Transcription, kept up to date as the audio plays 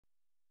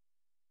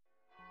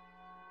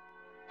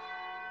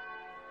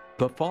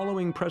The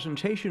following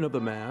presentation of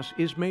the Mass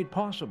is made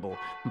possible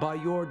by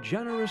your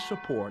generous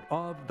support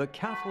of the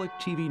Catholic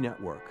TV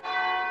Network.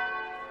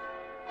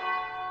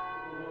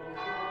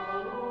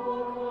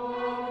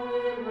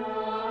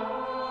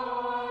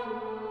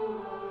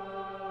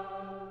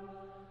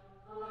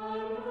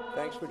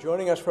 Thanks for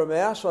joining us for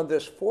Mass on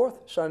this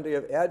fourth Sunday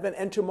of Advent,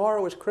 and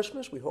tomorrow is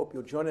Christmas. We hope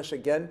you'll join us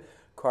again.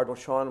 Cardinal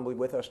Sean will be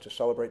with us to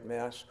celebrate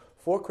Mass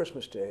for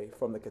Christmas Day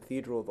from the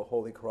Cathedral of the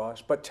Holy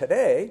Cross. But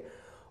today,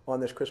 on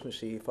this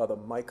Christmas Eve, Father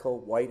Michael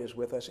White is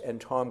with us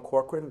and Tom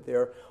Corcoran.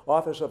 They're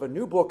authors of a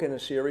new book in a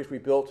series,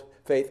 Rebuilt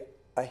Faith,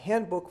 a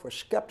handbook for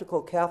skeptical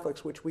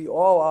Catholics, which we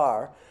all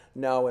are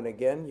now and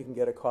again. You can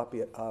get a copy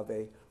at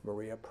Ave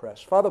Maria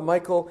Press. Father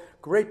Michael,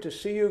 great to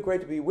see you,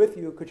 great to be with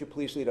you. Could you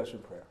please lead us in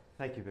prayer?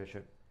 Thank you,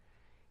 Bishop.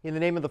 In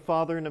the name of the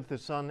Father, and of the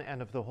Son, and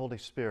of the Holy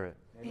Spirit.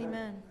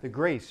 Amen. The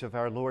grace of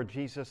our Lord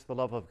Jesus, the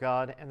love of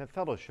God, and the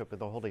fellowship of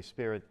the Holy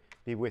Spirit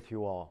be with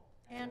you all.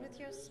 And with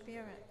your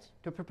spirit.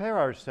 To prepare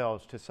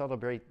ourselves to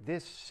celebrate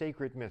this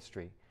sacred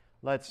mystery,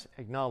 let's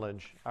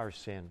acknowledge our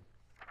sin.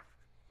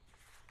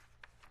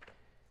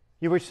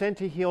 You were sent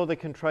to heal the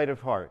contrite of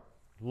heart.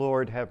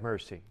 Lord, have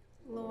mercy.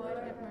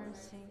 Lord, have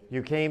mercy.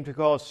 You came to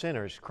call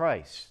sinners.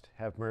 Christ,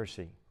 have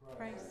mercy.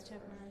 Christ,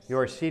 have mercy. You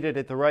are seated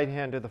at the right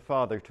hand of the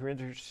Father to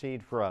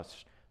intercede for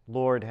us.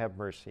 Lord, have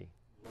mercy.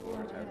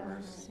 Lord, have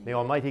mercy. May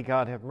Almighty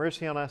God have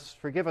mercy on us,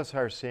 forgive us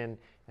our sin,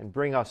 and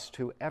bring us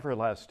to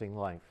everlasting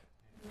life.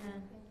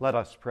 Amen. Let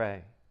us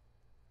pray.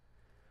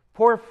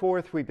 Pour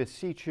forth, we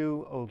beseech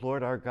you, O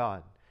Lord our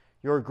God,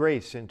 your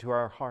grace into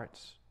our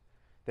hearts,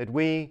 that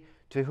we,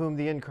 to whom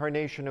the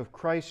incarnation of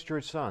Christ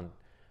your Son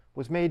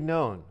was made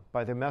known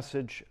by the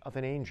message of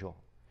an angel,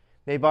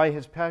 may by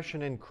his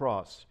passion and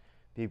cross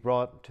be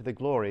brought to the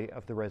glory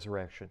of the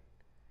resurrection.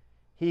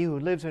 He who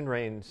lives and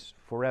reigns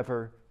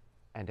forever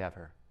and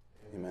ever.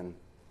 Amen.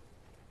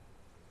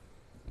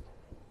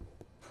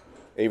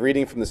 A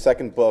reading from the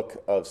second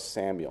book of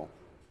Samuel.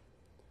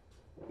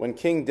 When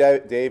King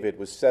David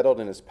was settled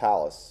in his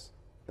palace,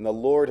 and the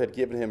Lord had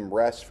given him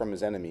rest from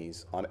his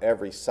enemies on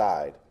every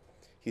side,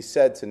 he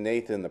said to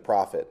Nathan the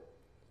prophet,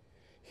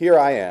 "Here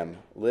I am,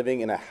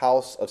 living in a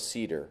house of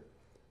cedar,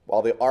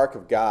 while the ark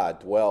of God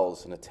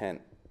dwells in a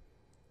tent."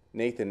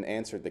 Nathan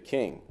answered the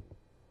king,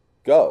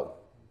 "Go,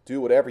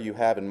 do whatever you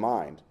have in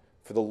mind,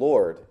 for the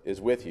Lord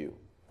is with you."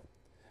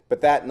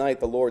 But that night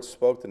the Lord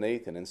spoke to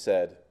Nathan and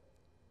said,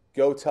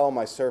 "Go tell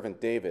my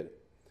servant David,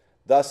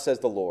 thus says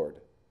the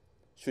Lord,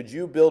 should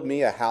you build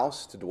me a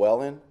house to dwell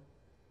in?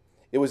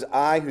 It was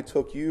I who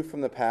took you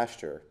from the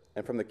pasture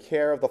and from the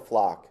care of the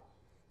flock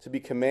to be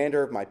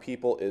commander of my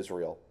people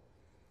Israel.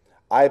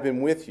 I have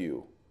been with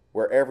you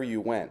wherever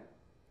you went,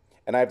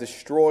 and I have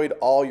destroyed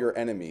all your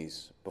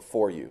enemies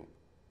before you.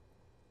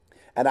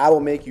 And I will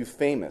make you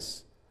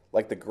famous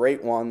like the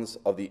great ones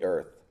of the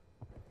earth.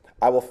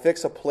 I will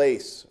fix a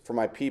place for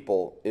my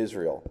people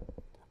Israel.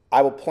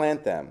 I will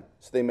plant them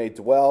so they may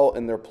dwell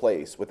in their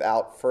place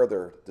without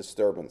further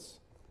disturbance.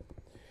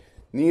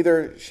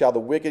 Neither shall the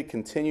wicked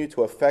continue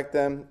to affect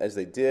them as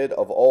they did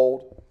of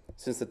old,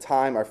 since the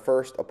time I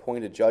first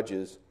appointed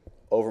judges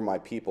over my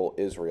people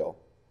Israel.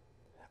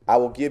 I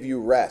will give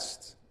you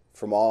rest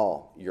from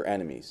all your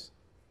enemies."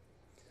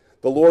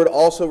 The Lord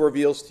also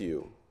reveals to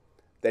you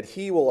that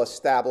he will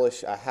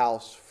establish a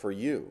house for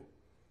you.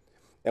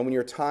 And when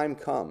your time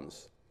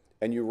comes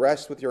and you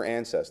rest with your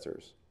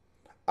ancestors,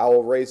 I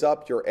will raise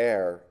up your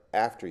heir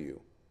after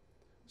you,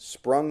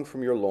 sprung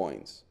from your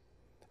loins,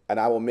 and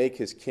I will make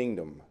his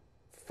kingdom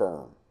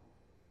firm.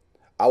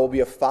 I will be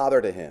a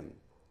father to him,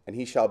 and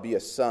he shall be a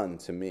son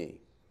to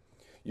me.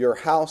 Your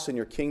house and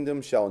your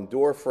kingdom shall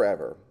endure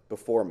forever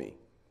before me.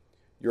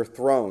 Your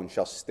throne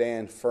shall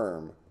stand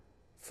firm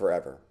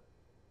forever.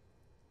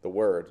 The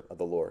word of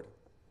the Lord.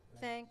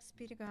 Thanks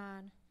be to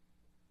God.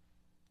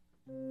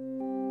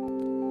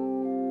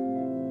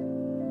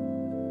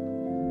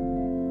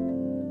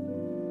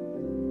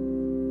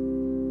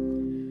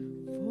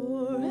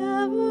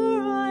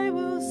 Forever I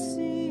will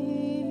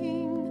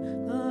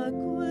sing the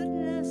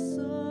goodness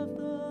of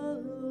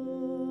the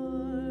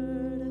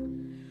Lord.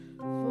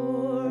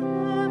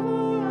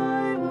 Forever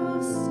I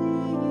will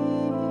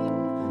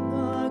sing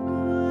the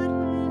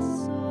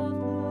goodness of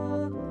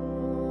the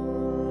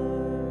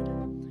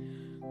Lord.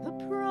 The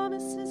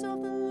promises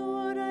of the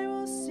Lord I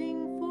will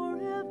sing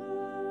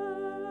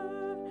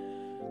forever.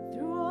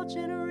 Through all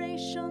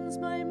generations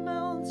my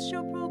mouth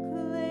shall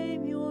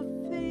proclaim your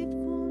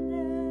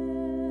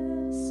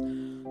faithfulness.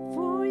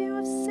 For you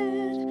have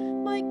said,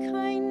 my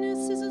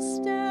kindness is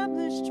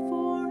established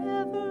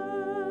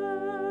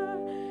forever.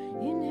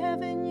 In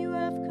heaven you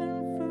have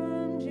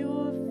confirmed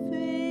your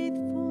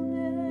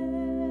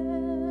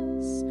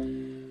faithfulness.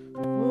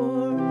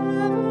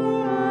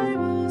 Forever I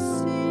will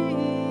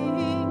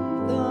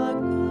sing the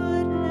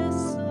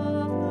goodness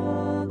of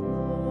the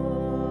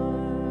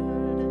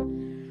Lord.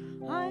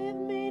 I have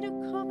made a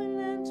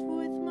covenant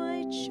with my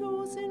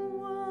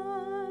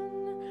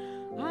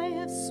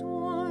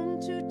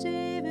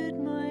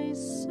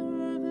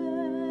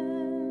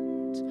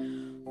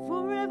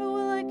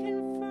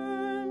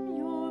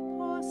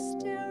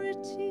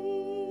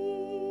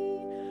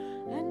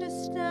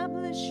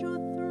establish your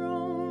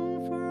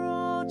throne for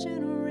all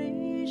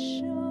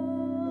generations.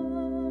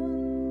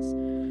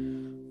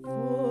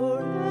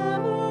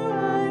 Forever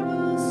I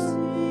will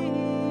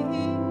sing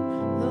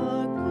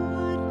the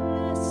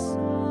goodness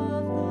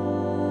of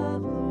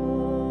the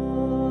Lord.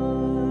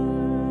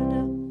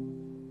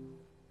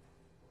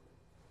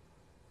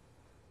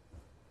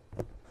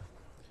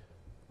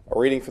 A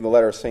reading from the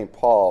letter of St.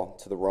 Paul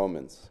to the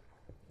Romans.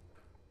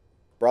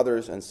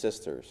 Brothers and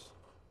sisters,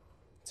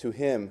 to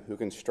him who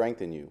can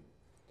strengthen you,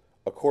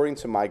 according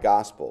to my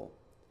gospel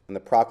and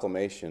the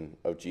proclamation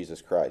of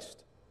Jesus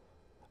Christ,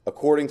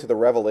 according to the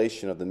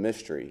revelation of the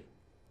mystery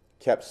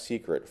kept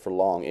secret for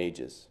long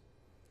ages,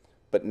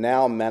 but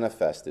now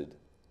manifested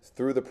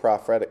through the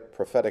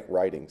prophetic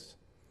writings,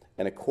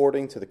 and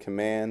according to the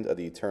command of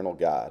the eternal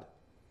God,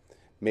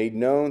 made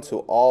known to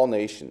all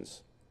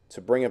nations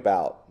to bring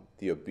about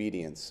the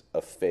obedience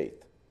of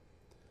faith.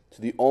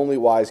 To the only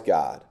wise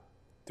God,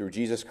 through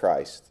Jesus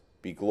Christ,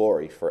 be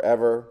glory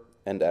forever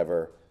and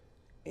ever.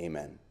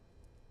 Amen.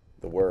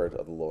 The word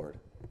of the Lord.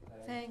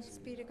 Thanks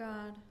be to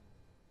God.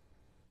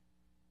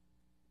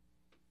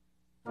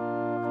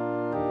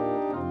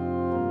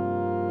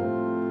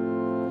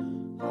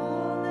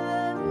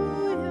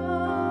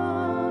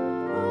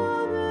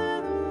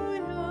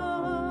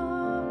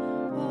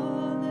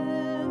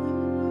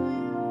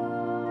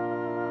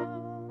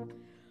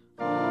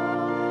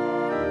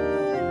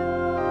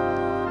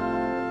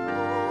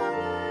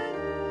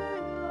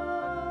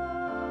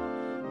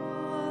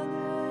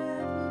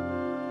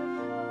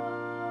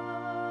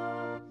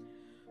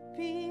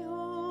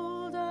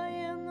 Behold, I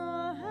am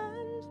the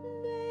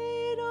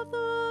handmaid of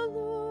the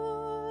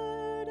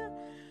Lord.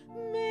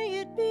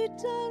 May it be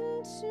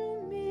done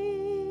to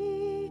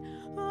me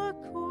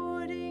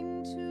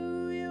according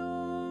to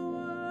your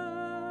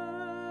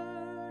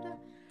word.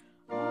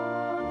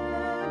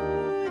 Alleluia,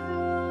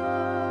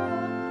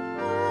 alleluia,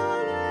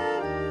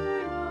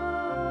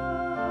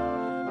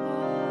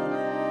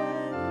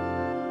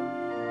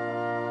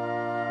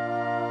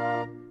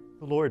 alleluia.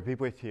 The Lord be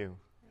with you.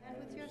 And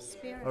with your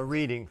spirit. A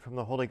reading from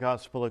the Holy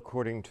Gospel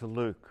according to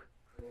Luke.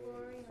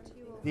 Glory to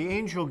you, O The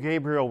angel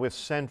Gabriel was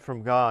sent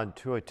from God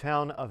to a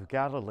town of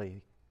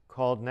Galilee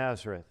called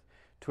Nazareth,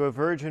 to a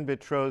virgin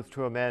betrothed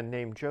to a man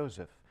named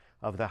Joseph,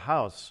 of the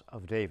house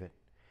of David.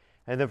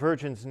 And the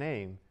virgin's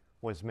name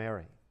was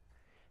Mary.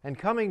 And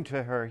coming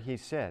to her, he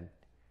said,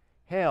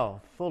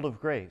 Hail, full of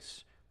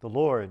grace, the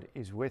Lord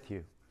is with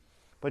you.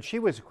 But she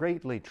was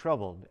greatly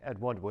troubled at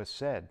what was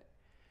said,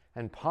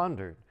 and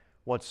pondered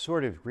what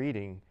sort of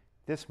greeting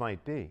this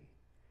might be.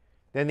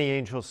 Then the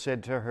angel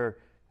said to her,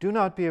 Do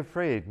not be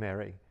afraid,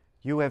 Mary.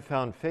 You have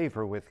found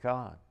favor with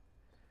God.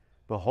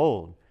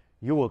 Behold,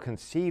 you will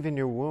conceive in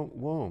your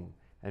womb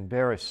and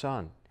bear a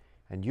son,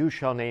 and you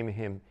shall name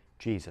him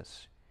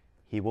Jesus.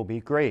 He will be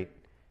great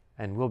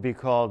and will be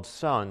called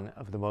Son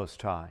of the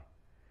Most High.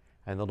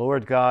 And the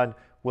Lord God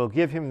will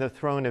give him the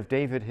throne of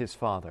David his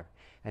father,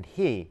 and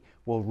he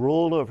will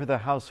rule over the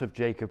house of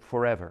Jacob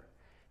forever,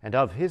 and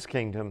of his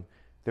kingdom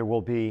there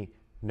will be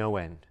no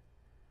end.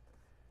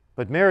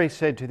 But Mary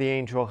said to the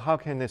angel, How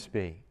can this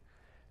be,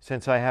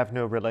 since I have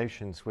no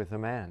relations with a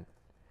man?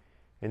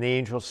 And the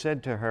angel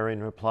said to her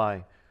in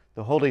reply,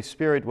 The Holy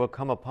Spirit will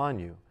come upon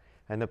you,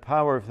 and the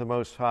power of the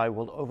Most High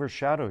will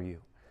overshadow you.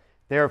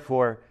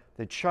 Therefore,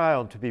 the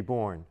child to be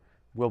born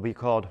will be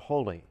called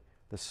Holy,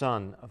 the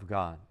Son of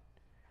God.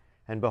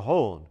 And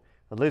behold,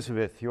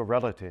 Elizabeth, your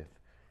relative,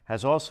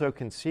 has also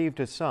conceived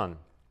a son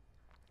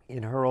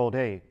in her old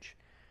age,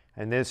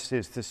 and this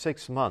is the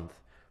 6th month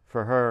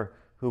for her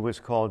who was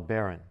called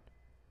barren.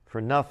 For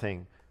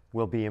nothing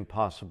will be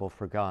impossible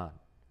for God.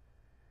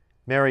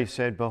 Mary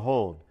said,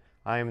 Behold,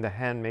 I am the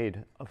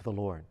handmaid of the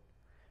Lord.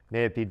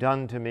 May it be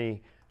done to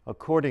me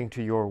according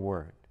to your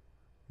word.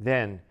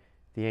 Then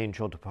the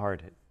angel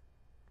departed.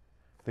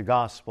 The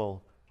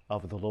Gospel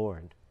of the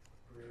Lord.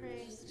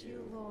 Praise to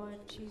you, Lord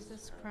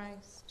Jesus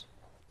Christ.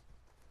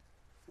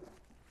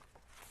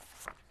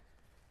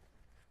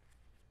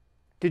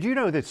 Did you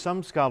know that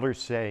some scholars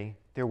say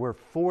there were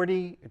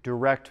 40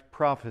 direct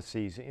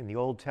prophecies in the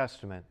Old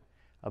Testament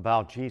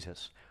about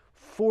Jesus?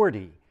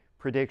 40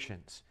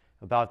 predictions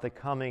about the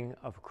coming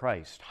of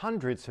Christ,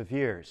 hundreds of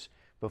years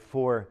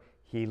before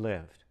he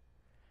lived.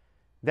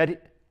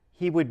 That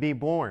he would be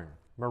born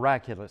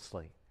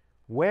miraculously,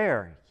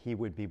 where he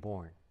would be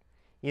born,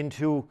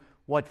 into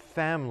what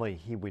family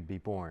he would be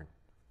born,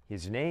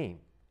 his name,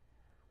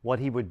 what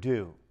he would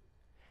do,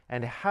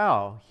 and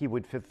how he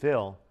would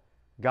fulfill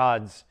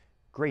God's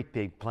great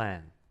big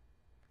plan.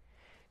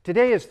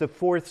 Today is the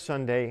 4th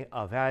Sunday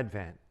of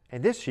Advent,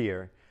 and this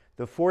year,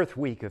 the 4th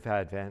week of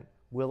Advent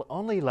will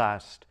only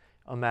last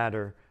a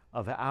matter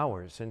of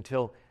hours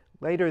until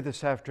later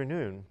this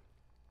afternoon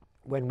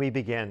when we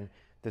begin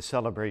the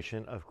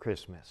celebration of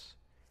Christmas.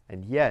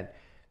 And yet,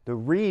 the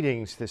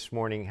readings this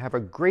morning have a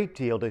great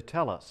deal to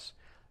tell us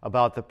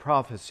about the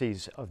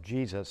prophecies of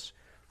Jesus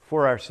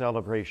for our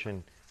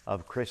celebration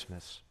of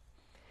Christmas.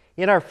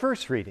 In our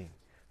first reading,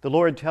 the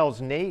Lord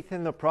tells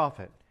Nathan the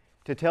prophet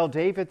to tell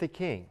David the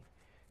king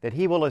that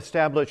he will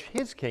establish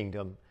his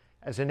kingdom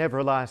as an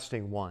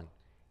everlasting one.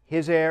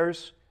 His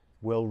heirs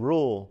will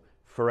rule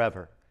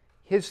forever.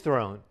 His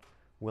throne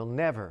will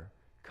never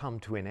come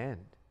to an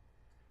end.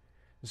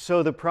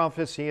 So the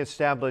prophecy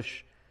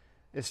establishes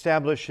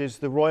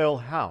the royal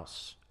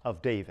house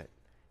of David,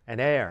 an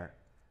heir,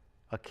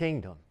 a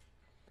kingdom.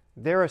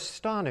 They're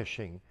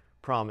astonishing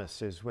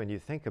promises when you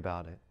think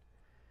about it.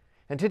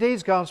 And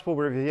today's gospel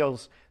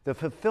reveals the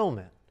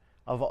fulfillment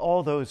of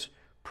all those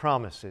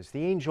promises.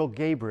 The angel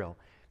Gabriel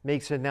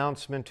makes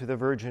announcement to the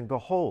virgin,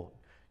 "Behold,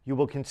 you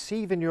will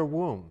conceive in your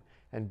womb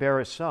and bear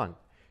a son.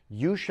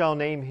 You shall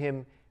name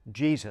him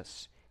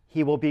Jesus.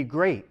 He will be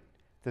great,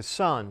 the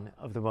Son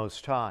of the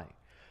Most High.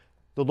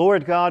 The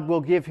Lord God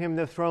will give him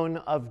the throne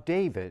of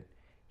David,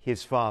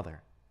 his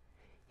father.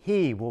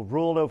 He will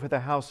rule over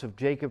the house of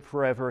Jacob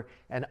forever,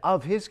 and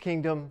of his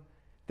kingdom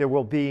there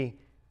will be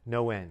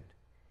no end."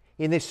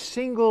 In this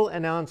single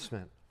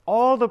announcement,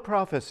 all the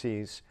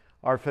prophecies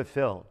are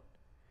fulfilled.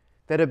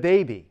 That a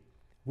baby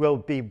will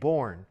be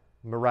born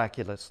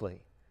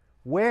miraculously,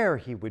 where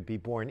he would be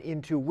born,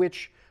 into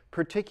which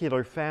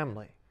particular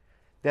family,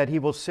 that he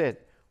will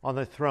sit on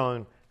the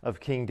throne of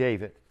King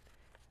David,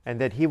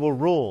 and that he will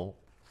rule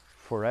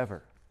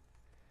forever.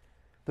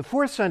 The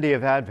fourth Sunday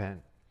of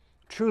Advent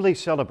truly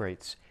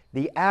celebrates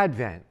the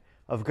advent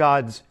of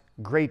God's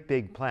great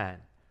big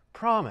plan,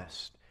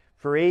 promised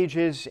for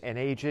ages and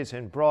ages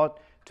and brought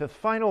to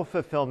final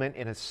fulfillment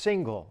in a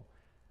single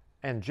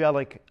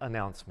angelic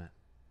announcement.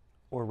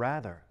 Or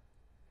rather,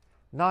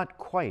 not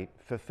quite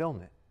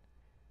fulfillment,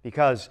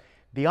 because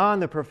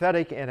beyond the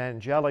prophetic and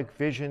angelic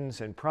visions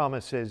and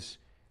promises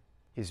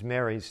is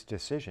Mary's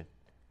decision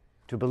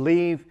to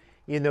believe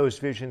in those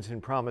visions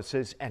and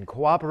promises and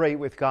cooperate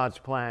with God's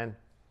plan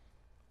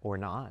or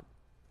not.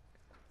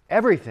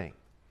 Everything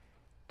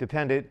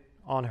depended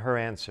on her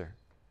answer.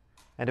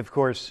 And of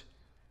course,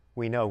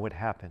 we know what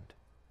happened.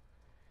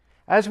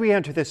 As we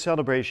enter the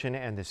celebration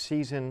and the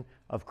season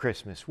of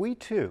Christmas, we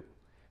too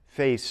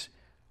face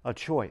a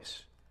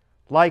choice.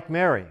 Like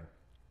Mary,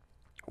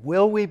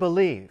 will we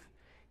believe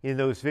in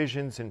those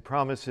visions and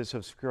promises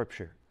of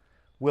Scripture?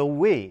 Will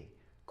we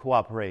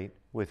cooperate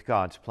with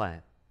God's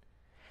plan?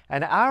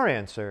 And our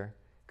answer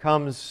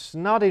comes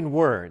not in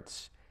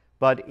words,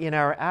 but in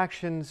our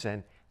actions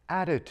and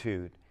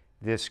attitude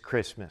this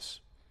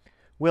Christmas.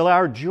 Will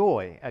our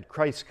joy at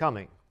Christ's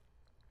coming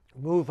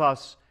move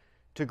us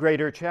to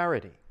greater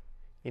charity,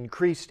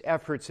 increased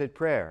efforts at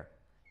prayer,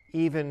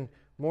 even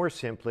more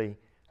simply,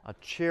 a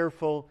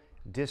cheerful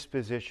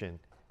disposition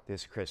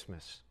this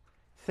Christmas?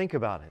 Think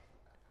about it.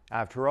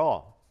 After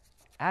all,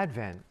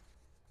 Advent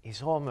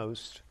is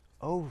almost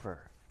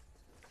over.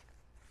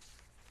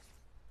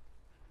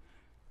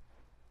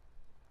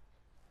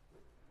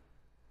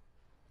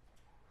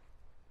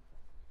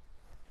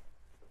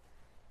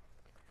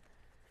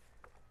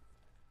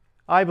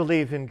 I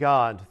believe in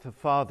God, the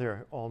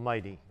Father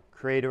Almighty,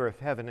 creator of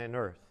heaven and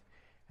earth,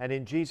 and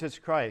in Jesus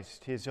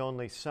Christ, his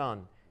only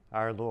Son,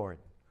 our Lord,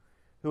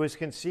 who was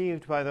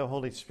conceived by the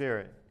Holy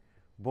Spirit,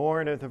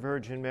 born of the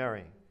Virgin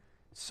Mary,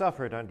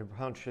 suffered under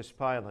Pontius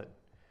Pilate,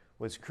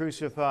 was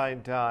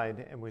crucified,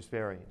 died, and was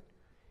buried.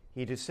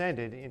 He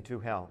descended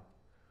into hell.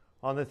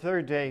 On the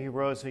third day he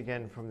rose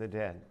again from the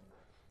dead.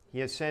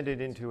 He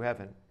ascended into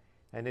heaven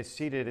and is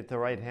seated at the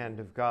right hand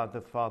of God the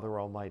Father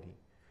Almighty.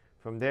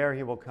 From there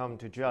he will come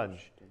to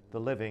judge the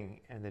living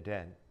and the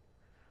dead.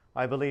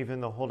 I believe in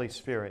the Holy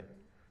Spirit,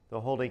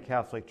 the Holy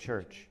Catholic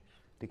Church,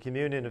 the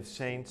communion of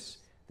saints,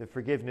 the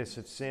forgiveness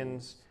of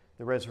sins,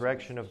 the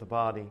resurrection of the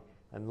body,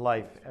 and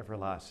life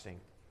everlasting.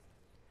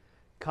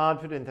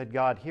 Confident that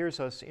God hears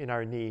us in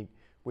our need,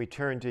 we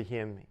turn to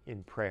him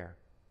in prayer.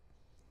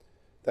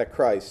 That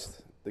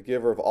Christ, the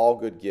giver of all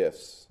good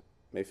gifts,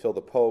 may fill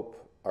the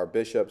Pope, our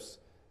bishops,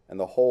 and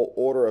the whole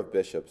order of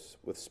bishops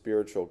with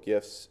spiritual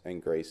gifts and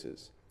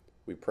graces.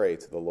 We pray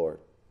to the Lord.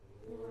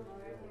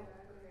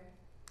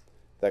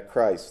 That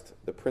Christ,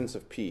 the Prince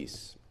of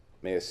Peace,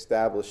 may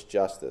establish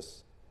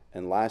justice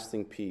and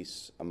lasting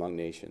peace among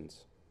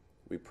nations.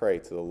 We pray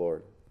to the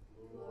Lord.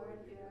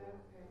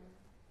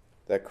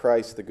 That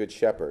Christ, the Good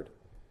Shepherd,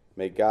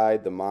 may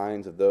guide the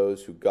minds of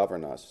those who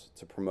govern us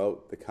to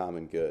promote the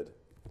common good.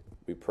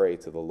 We pray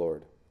to the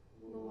Lord.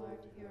 Lord,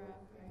 hear our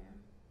prayer.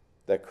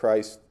 That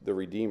Christ, the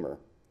Redeemer,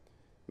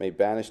 may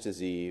banish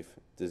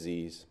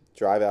disease,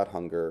 drive out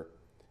hunger,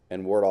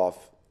 and ward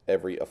off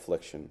every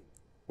affliction.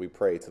 We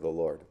pray to the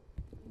Lord.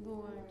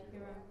 Lord,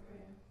 hear our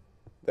prayer.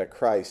 That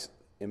Christ,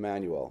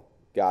 Emmanuel,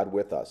 God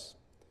with us,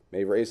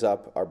 may raise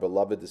up our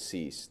beloved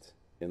deceased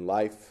in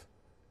life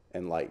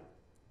and light.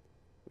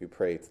 We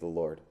pray to the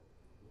Lord.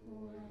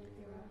 Lord,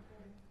 hear our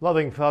prayer.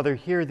 Loving Father,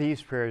 hear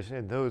these prayers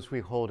and those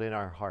we hold in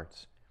our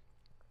hearts.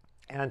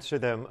 Answer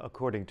them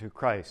according to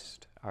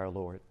Christ our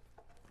Lord.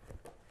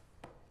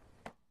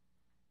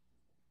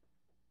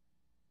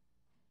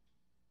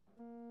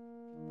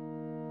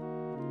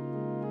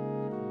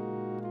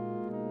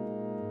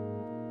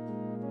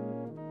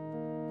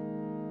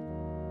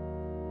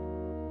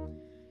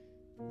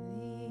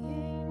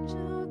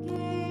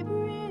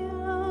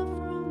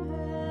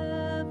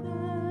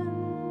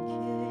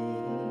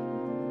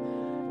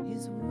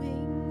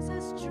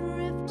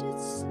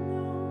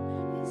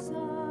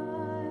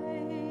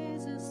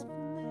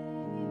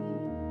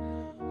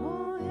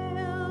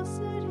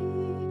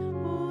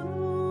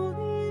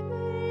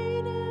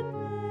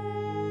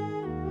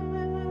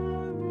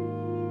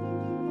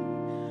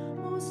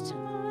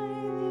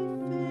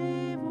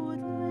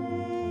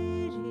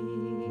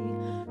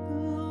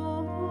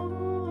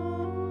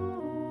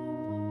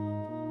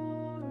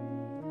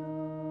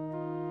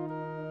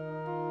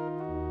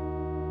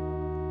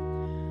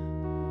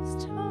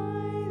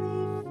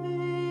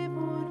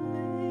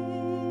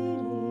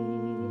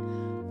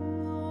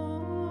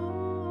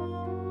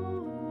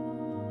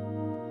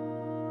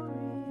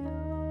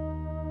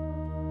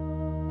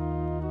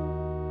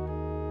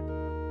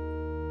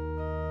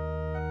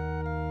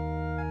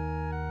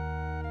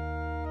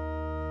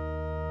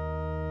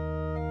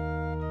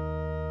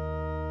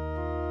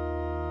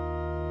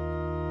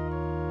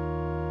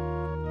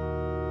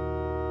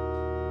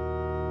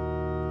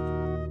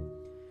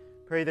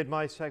 Pray that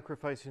my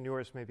sacrifice and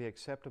yours may be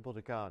acceptable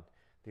to God,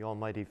 the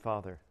Almighty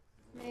Father.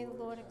 May the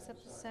Lord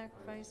accept the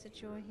sacrifice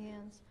at your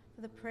hands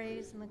for the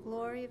praise and the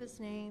glory of his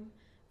name,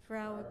 for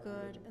our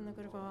good and the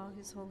good of all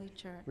his holy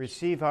church.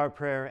 Receive our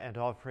prayer and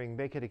offering.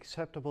 Make it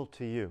acceptable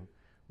to you.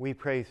 We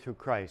pray through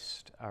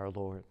Christ our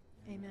Lord.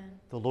 Amen.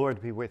 The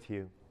Lord be with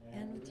you.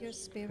 And with your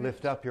spirit.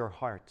 Lift up your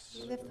hearts.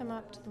 We lift them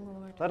up to the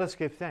Lord. Let us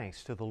give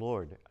thanks to the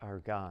Lord our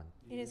God.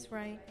 It is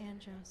right and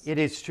just. It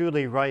is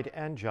truly right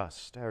and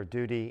just, our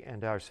duty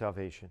and our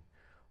salvation,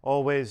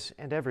 always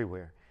and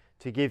everywhere,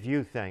 to give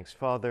you thanks,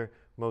 Father,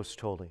 most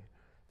holy,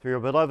 through your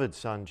beloved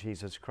Son,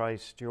 Jesus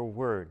Christ, your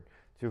Word,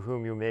 through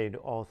whom you made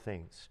all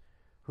things,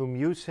 whom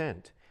you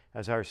sent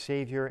as our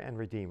Savior and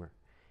Redeemer,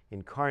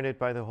 incarnate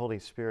by the Holy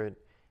Spirit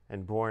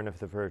and born of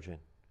the Virgin.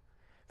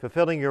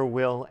 Fulfilling your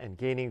will and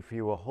gaining for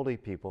you a holy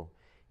people,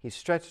 he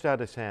stretched out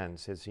his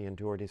hands as he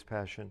endured his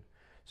passion,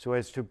 so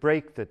as to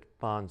break the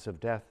bonds of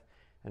death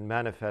and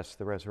manifest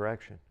the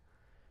resurrection.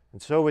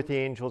 And so with the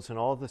angels and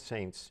all the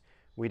saints,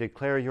 we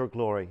declare your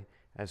glory,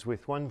 as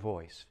with one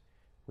voice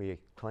we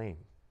acclaim.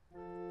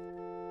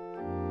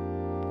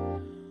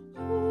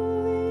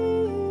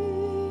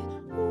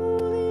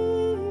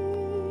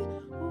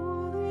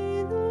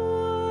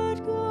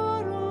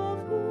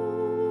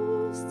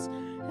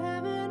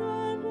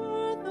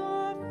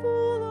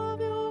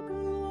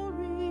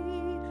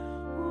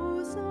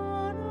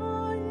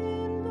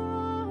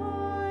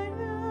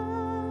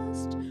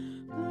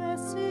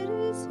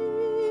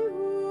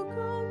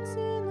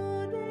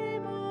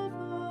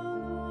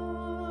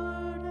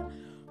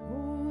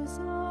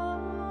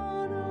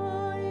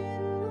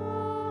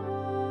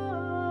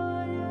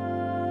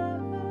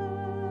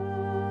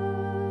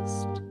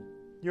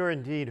 You are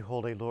indeed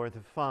holy, Lord, the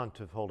fount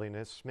of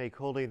holiness. Make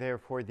holy,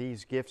 therefore,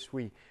 these gifts,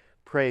 we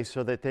pray,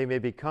 so that they may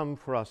become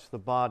for us the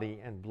body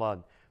and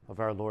blood of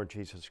our Lord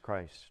Jesus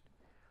Christ.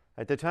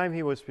 At the time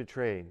he was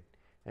betrayed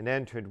and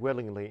entered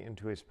willingly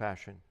into his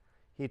passion,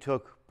 he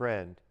took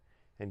bread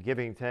and,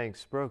 giving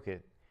thanks, broke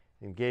it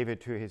and gave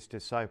it to his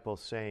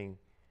disciples, saying,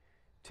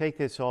 "Take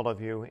this, all of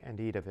you, and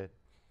eat of it,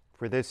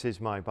 for this is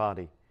my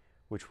body,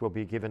 which will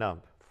be given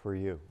up for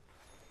you."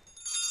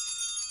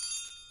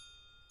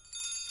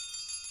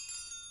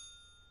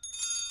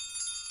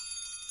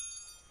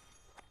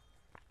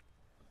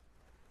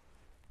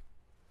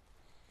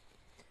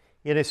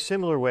 In a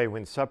similar way,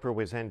 when supper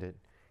was ended,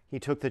 he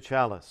took the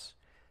chalice,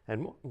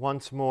 and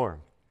once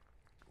more,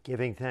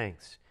 giving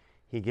thanks,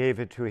 he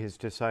gave it to his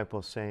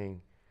disciples,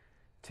 saying,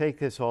 "Take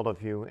this, all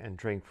of you, and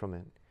drink from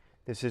it.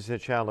 This is the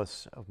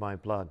chalice of my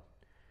blood,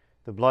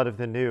 the blood of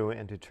the new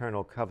and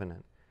eternal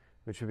covenant,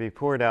 which will be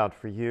poured out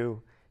for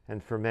you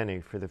and for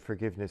many for the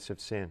forgiveness of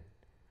sin.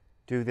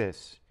 Do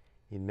this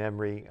in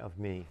memory of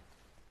me."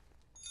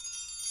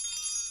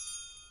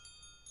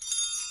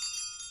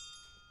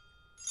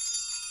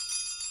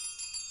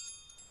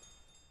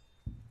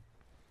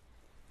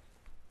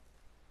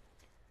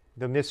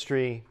 The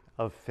mystery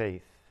of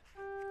faith.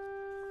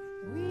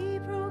 We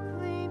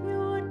proclaim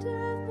your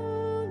death,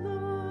 O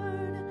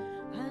Lord,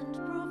 and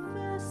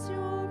profess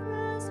your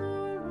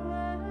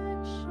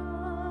resurrection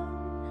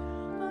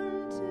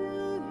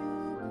until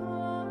you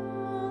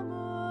come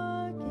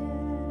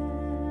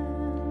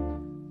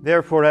again.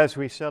 Therefore, as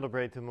we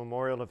celebrate the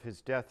memorial of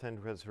his death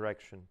and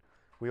resurrection,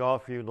 we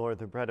offer you, Lord,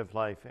 the bread of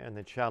life and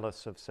the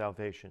chalice of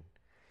salvation,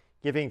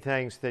 giving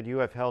thanks that you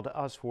have held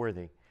us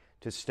worthy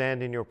to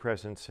stand in your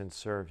presence and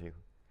serve you.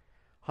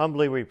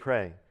 Humbly we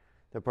pray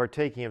that,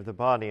 partaking of the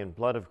body and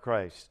blood of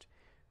Christ,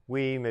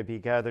 we may be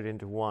gathered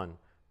into one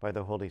by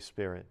the Holy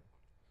Spirit.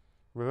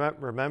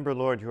 Remember,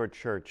 Lord, your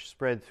church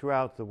spread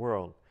throughout the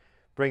world.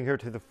 Bring her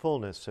to the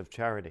fullness of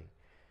charity,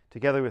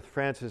 together with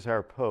Francis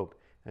our Pope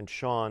and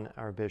Sean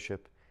our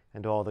Bishop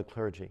and all the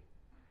clergy.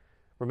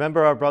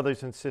 Remember our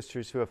brothers and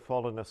sisters who have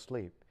fallen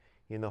asleep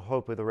in the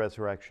hope of the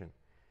resurrection,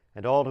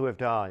 and all who have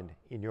died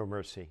in your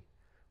mercy.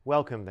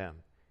 Welcome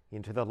them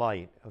into the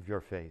light of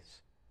your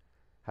face.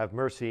 Have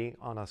mercy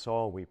on us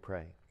all, we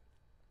pray,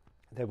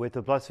 that with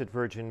the Blessed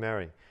Virgin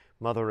Mary,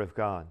 Mother of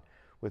God,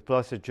 with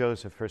blessed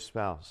Joseph, her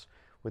spouse,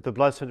 with the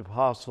blessed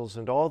apostles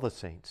and all the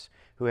saints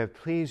who have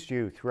pleased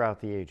you throughout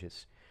the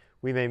ages,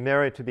 we may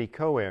merit to be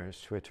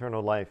co-heirs to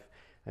eternal life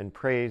and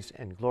praise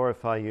and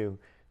glorify you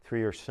through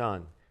your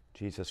Son,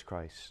 Jesus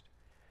Christ.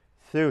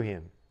 Through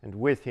him and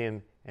with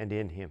him and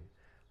in him,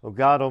 O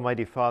God,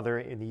 Almighty Father,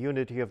 in the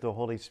unity of the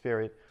Holy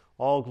Spirit,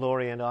 all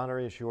glory and honor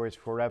is yours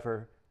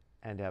forever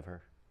and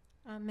ever.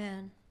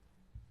 Amen.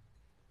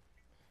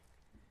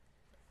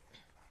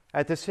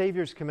 At the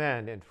Savior's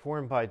command,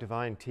 informed by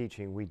divine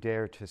teaching, we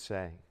dare to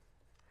say,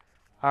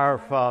 Our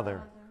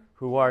Father,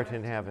 who art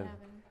in heaven,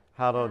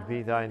 hallowed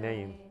be thy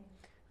name.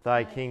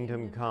 Thy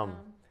kingdom come,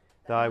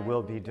 thy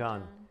will be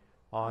done,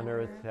 on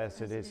earth as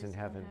it is in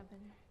heaven.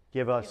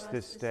 Give us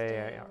this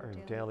day our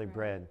daily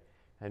bread,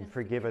 and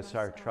forgive us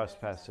our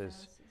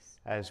trespasses,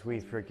 as we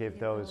forgive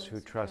those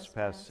who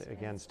trespass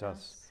against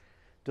us.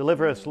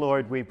 Deliver us,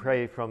 Lord, we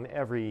pray, from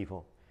every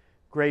evil.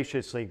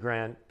 Graciously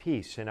grant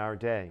peace in our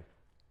day,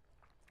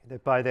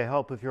 that by the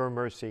help of your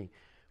mercy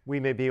we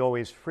may be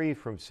always free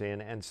from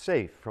sin and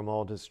safe from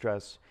all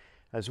distress,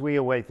 as we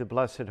await the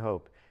blessed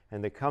hope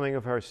and the coming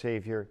of our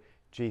Savior,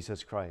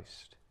 Jesus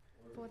Christ.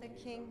 For the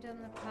kingdom,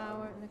 the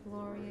power, and the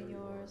glory are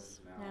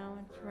yours, now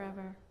and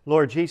forever.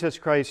 Lord Jesus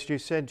Christ, you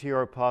said to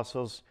your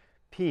apostles,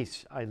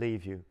 "Peace I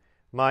leave you,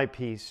 my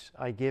peace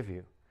I give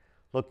you."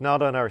 Look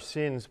not on our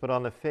sins, but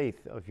on the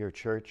faith of your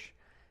church,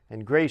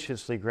 and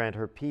graciously grant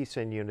her peace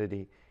and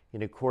unity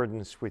in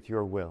accordance with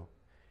your will.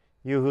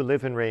 You who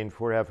live and reign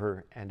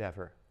forever and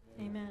ever.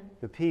 Amen.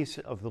 The peace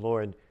of the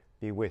Lord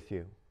be with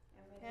you.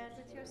 And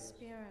with your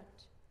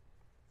spirit.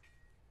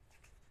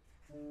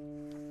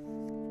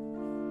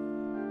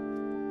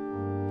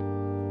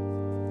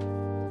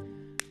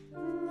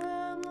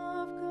 Lamb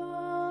of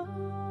God,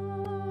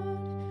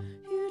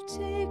 you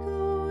take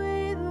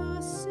away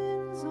the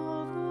sins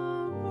of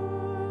the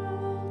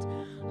world.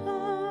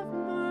 Have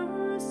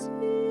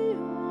mercy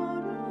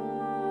on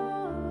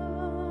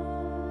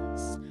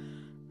us.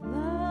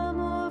 Lamb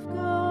of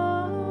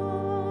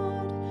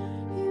God,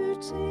 you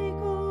take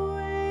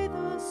away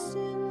the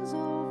sins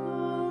of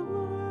the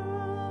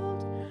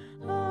world.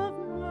 Have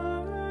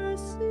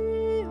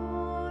mercy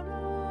on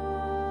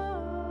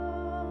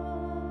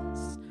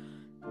us.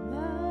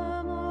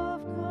 Lamb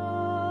of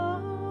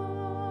God,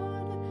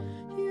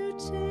 you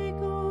take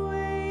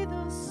away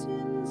the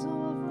sins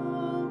of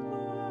the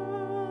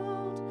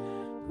world.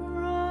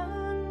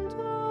 Grant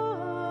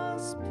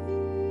us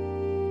peace.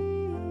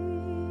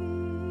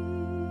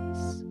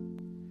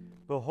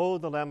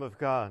 Behold the Lamb of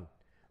God.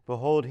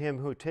 Behold him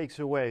who takes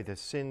away the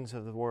sins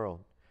of the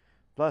world.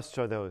 Blessed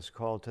are those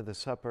called to the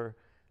supper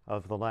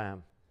of the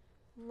Lamb.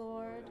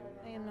 Lord,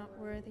 I am not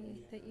worthy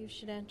that you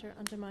should enter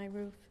under my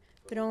roof,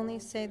 but only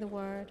say the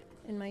word,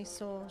 and my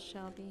soul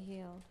shall be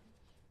healed.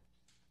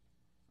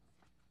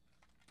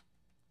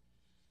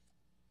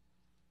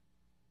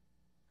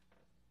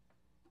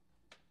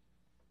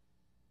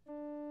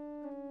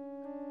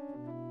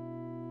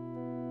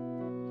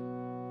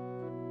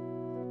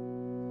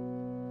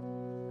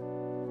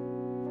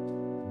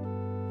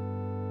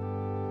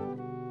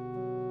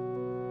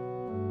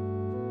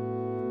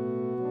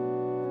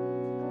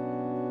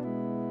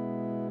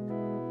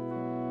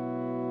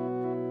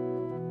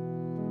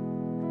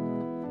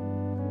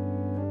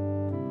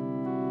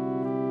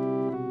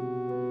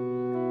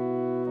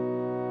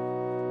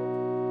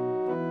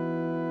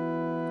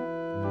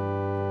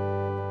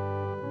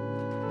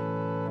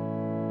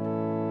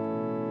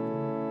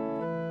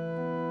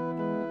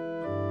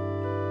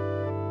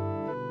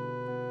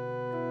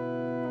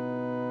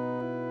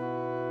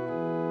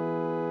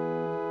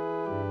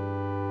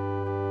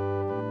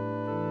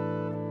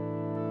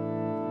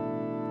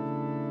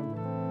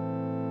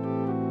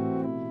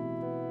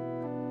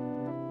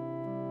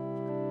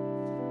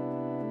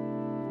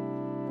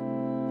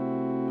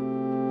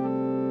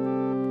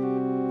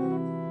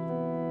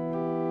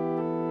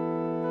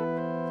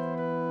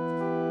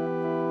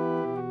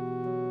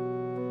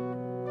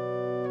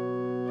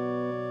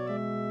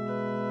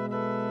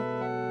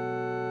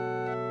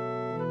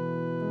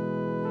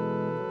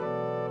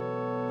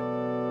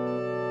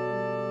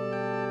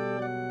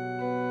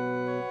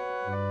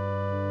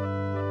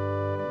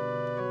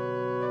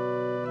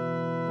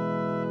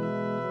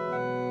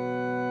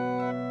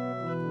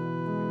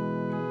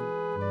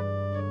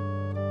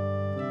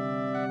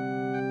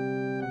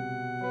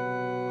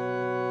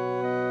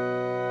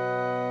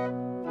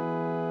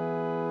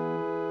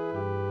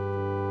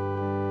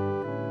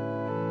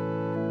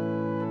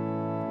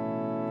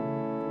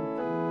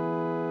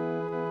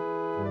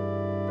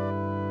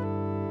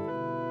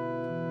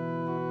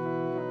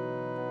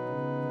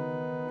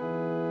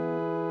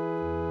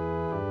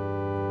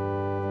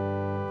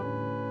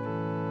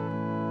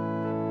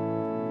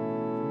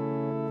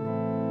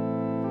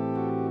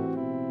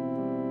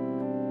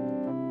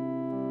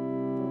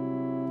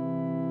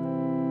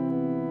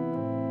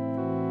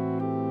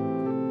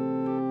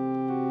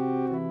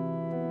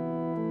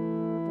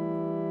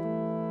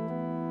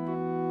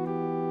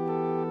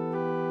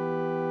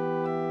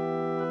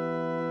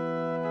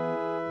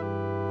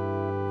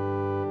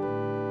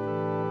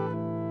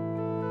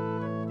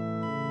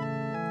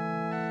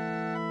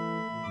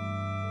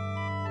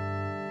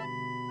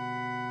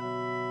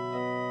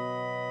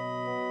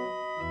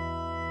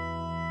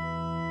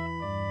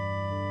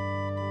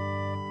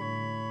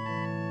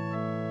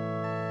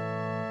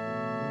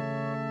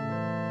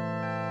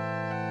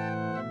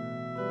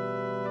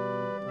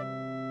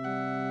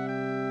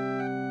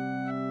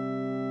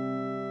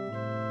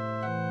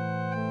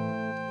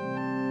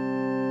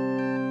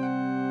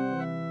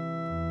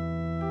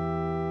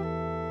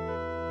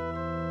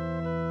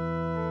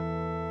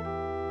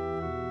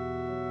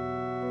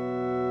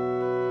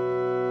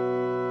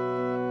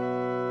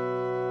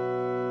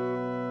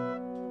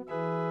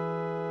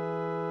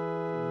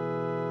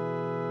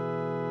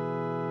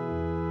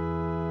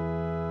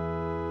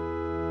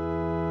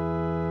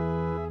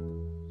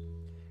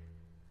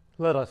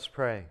 Let us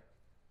pray.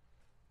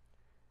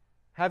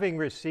 Having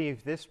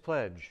received this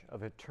pledge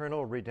of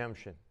eternal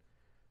redemption,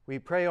 we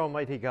pray,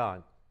 Almighty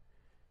God,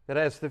 that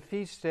as the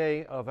feast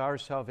day of our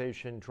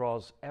salvation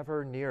draws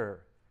ever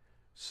nearer,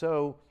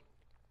 so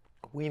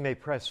we may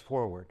press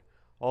forward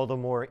all the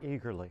more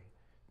eagerly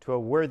to a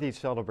worthy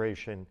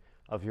celebration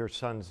of your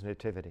Son's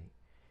nativity,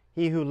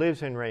 he who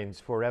lives and reigns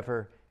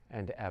forever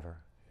and ever.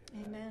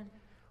 Amen.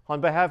 On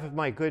behalf of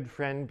my good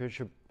friend,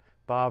 Bishop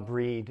Bob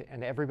Reed,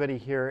 and everybody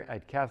here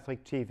at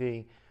Catholic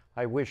TV,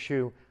 I wish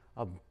you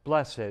a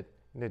blessed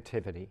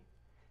nativity.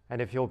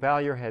 And if you'll bow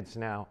your heads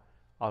now,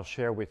 I'll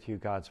share with you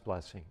God's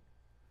blessing.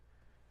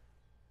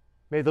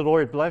 May the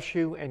Lord bless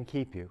you and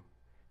keep you.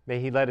 May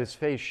he let his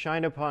face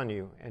shine upon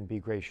you and be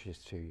gracious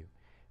to you.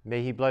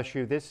 May he bless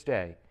you this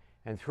day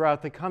and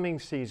throughout the coming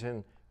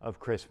season of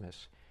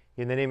Christmas.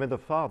 In the name of the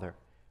Father,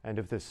 and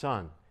of the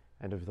Son,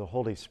 and of the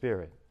Holy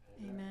Spirit.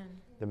 Amen.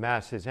 The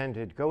Mass is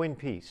ended. Go in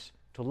peace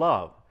to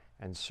love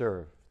and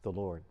serve the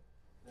Lord.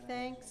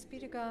 Thanks be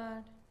to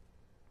God.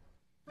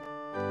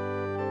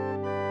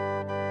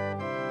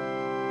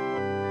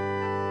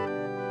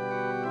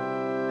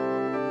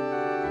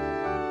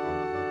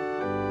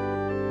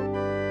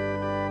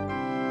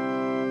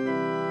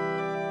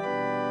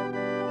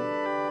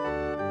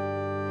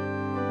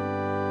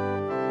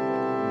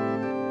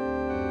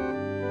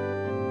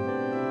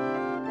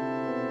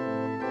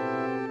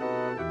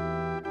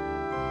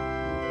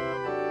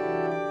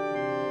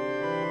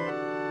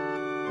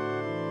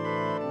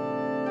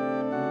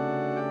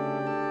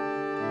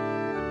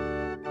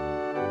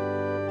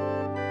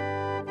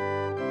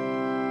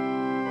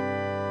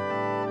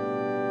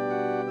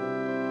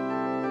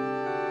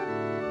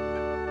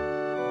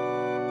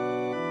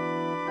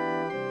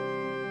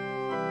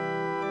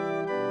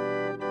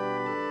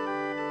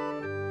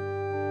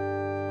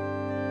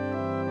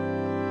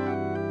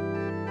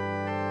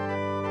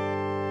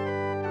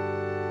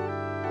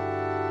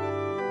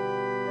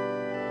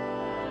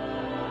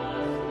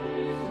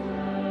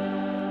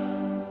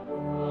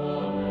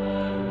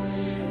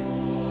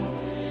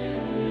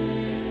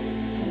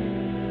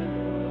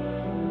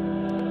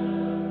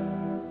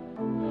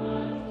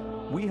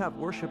 We have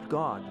worshiped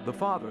God, the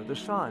Father, the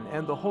Son,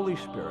 and the Holy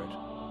Spirit.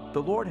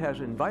 The Lord has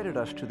invited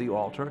us to the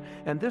altar,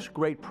 and this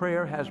great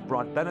prayer has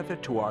brought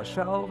benefit to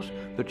ourselves,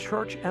 the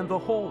Church, and the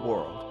whole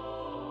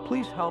world.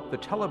 Please help the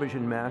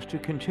television Mass to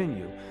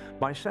continue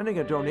by sending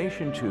a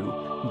donation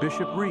to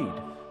Bishop Reed,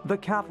 the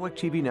Catholic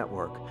TV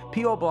Network,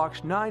 P.O.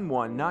 Box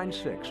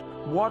 9196,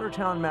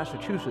 Watertown,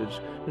 Massachusetts,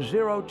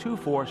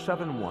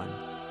 02471.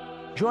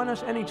 Join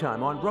us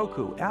anytime on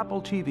Roku,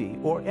 Apple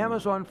TV, or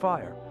Amazon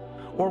Fire,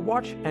 or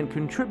watch and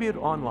contribute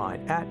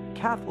online at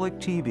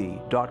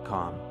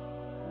catholictv.com.